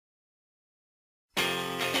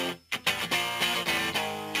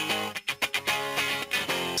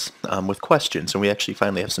emails with questions, and we actually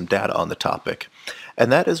finally have some data on the topic.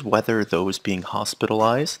 And that is whether those being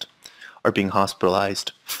hospitalized are being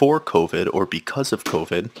hospitalized for COVID or because of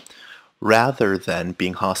COVID, rather than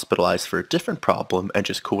being hospitalized for a different problem and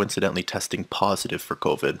just coincidentally testing positive for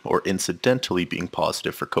COVID or incidentally being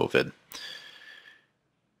positive for COVID.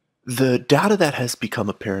 The data that has become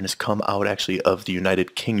apparent has come out actually of the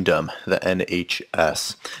United Kingdom, the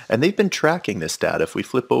NHS, and they've been tracking this data. If we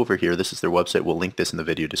flip over here, this is their website, we'll link this in the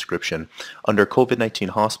video description. Under COVID-19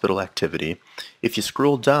 hospital activity, if you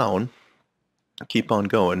scroll down, keep on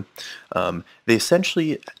going, they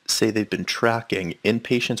essentially say they've been tracking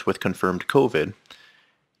inpatients with confirmed COVID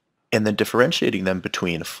and then differentiating them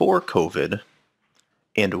between for COVID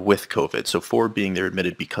and with COVID. So for being they were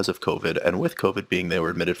admitted because of COVID, and with COVID being they were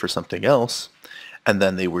admitted for something else, and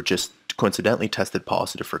then they were just coincidentally tested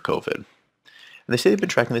positive for COVID. And they say they've been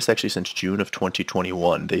tracking this actually since June of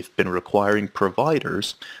 2021. They've been requiring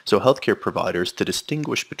providers, so healthcare providers, to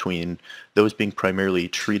distinguish between those being primarily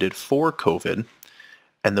treated for COVID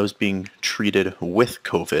and those being treated with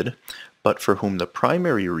COVID, but for whom the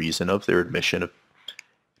primary reason of their admission of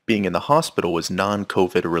being in the hospital was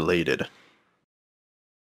non-COVID related.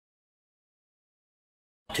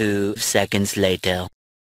 2 seconds later.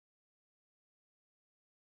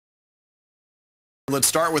 Let's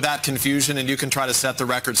start with that confusion, and you can try to set the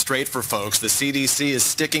record straight for folks. The CDC is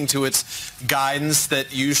sticking to its guidance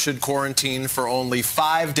that you should quarantine for only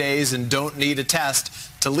 5 days and don't need a test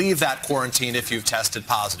to leave that quarantine if you've tested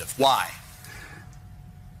positive. Why?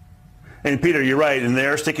 And Peter, you're right, and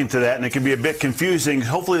they're sticking to that, and it can be a bit confusing.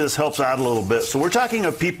 Hopefully this helps out a little bit. So we're talking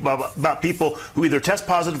about people who either test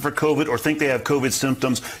positive for COVID or think they have COVID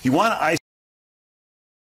symptoms. You want to isolate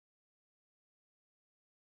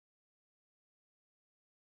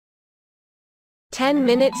 10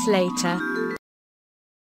 minutes later.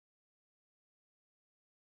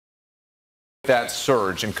 That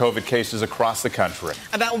surge in COVID cases across the country.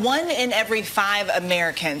 About 1 in every 5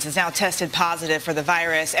 Americans is now tested positive for the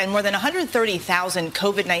virus, and more than 130,000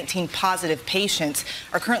 COVID-19 positive patients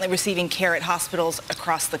are currently receiving care at hospitals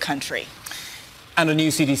across the country. And a new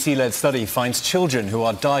CDC-led study finds children who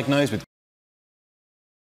are diagnosed with...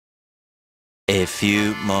 A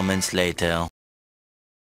few moments later.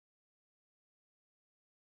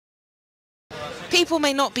 People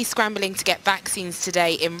may not be scrambling to get vaccines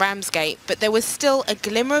today in Ramsgate, but there was still a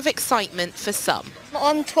glimmer of excitement for some.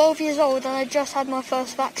 I'm 12 years old and I just had my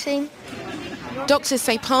first vaccine. Doctors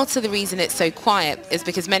say part of the reason it's so quiet is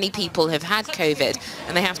because many people have had COVID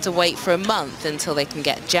and they have to wait for a month until they can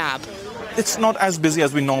get a jab. It's not as busy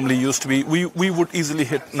as we normally used to be. We would easily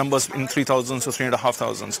hit numbers in 3,000 or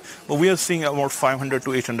 3,500, but we are seeing about 500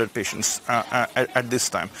 to 800 patients at this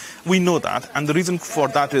time. We know that, and the reason for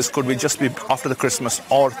that is could be just be after the Christmas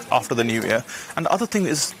or after the New Year. And the other thing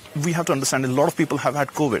is we have to understand a lot of people have had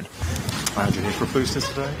COVID. And you're here for boosters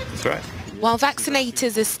today? That's right. While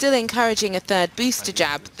vaccinators are still encouraging a third booster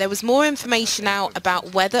jab, there was more information out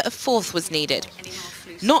about whether a fourth was needed.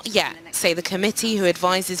 Not yet, say the committee who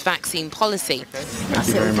advises vaccine policy. That's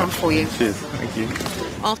it, we're done for you. Cheers. Thank you.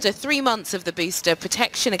 After 3 months of the booster,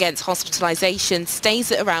 protection against hospitalisation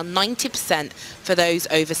stays at around 90% for those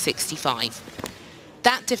over 65.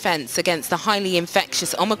 That defence against the highly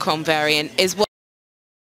infectious Omicron variant is what...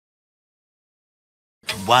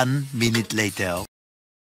 1 minute later.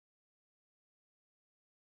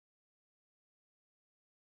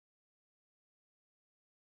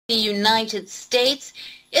 The United States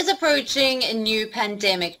is approaching a new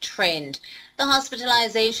pandemic trend. The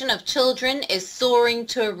hospitalization of children is soaring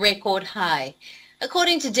to a record high.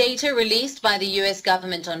 According to data released by the U.S.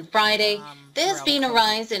 government on Friday, there has been a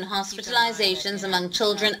rise in hospitalizations among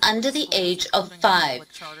children under the age of 5,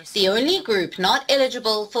 the only group not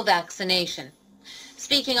eligible for vaccination.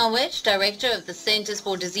 Speaking on which, Director of the Centers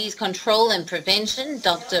for Disease Control and Prevention,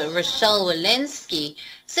 Dr. Rochelle Walensky,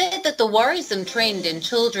 said that the worrisome trend in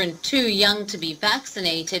children too young to be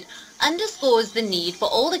vaccinated underscores the need for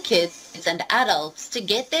older kids and adults to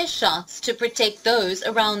get their shots to protect those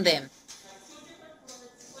around them.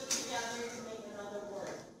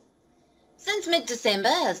 Since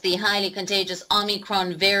mid-December, as the highly contagious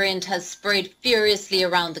Omicron variant has spread furiously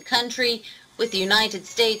around the country, with the United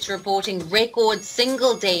States reporting record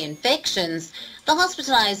single-day infections, the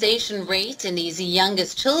hospitalization rate in these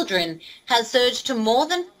youngest children has surged to more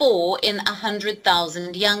than 4 in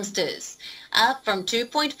 100,000 youngsters, up from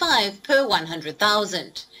 2.5 per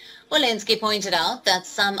 100,000. Walensky pointed out that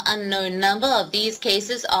some unknown number of these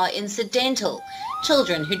cases are incidental,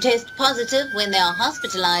 children who test positive when they are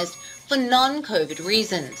hospitalized for non-COVID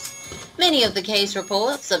reasons. Many of the case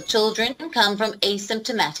reports of children come from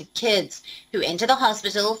asymptomatic kids who enter the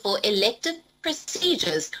hospital for elective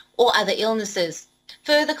procedures or other illnesses,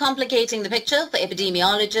 further complicating the picture for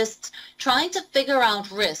epidemiologists trying to figure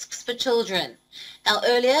out risks for children. Now,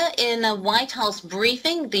 earlier in a White House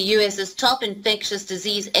briefing, the U.S.'s top infectious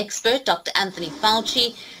disease expert, Dr. Anthony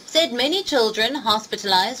Fauci, said many children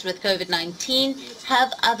hospitalized with COVID-19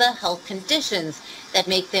 have other health conditions that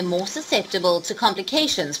make them more susceptible to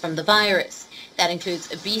complications from the virus. That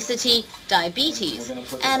includes obesity, diabetes,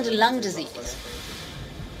 and lung disease.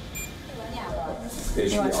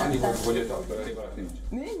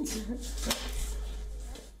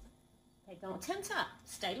 Okay, don't tense up.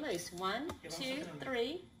 Stay loose. 1, 2,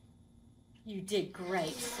 3. You did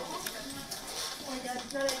great. Ой, да,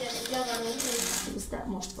 надо делать,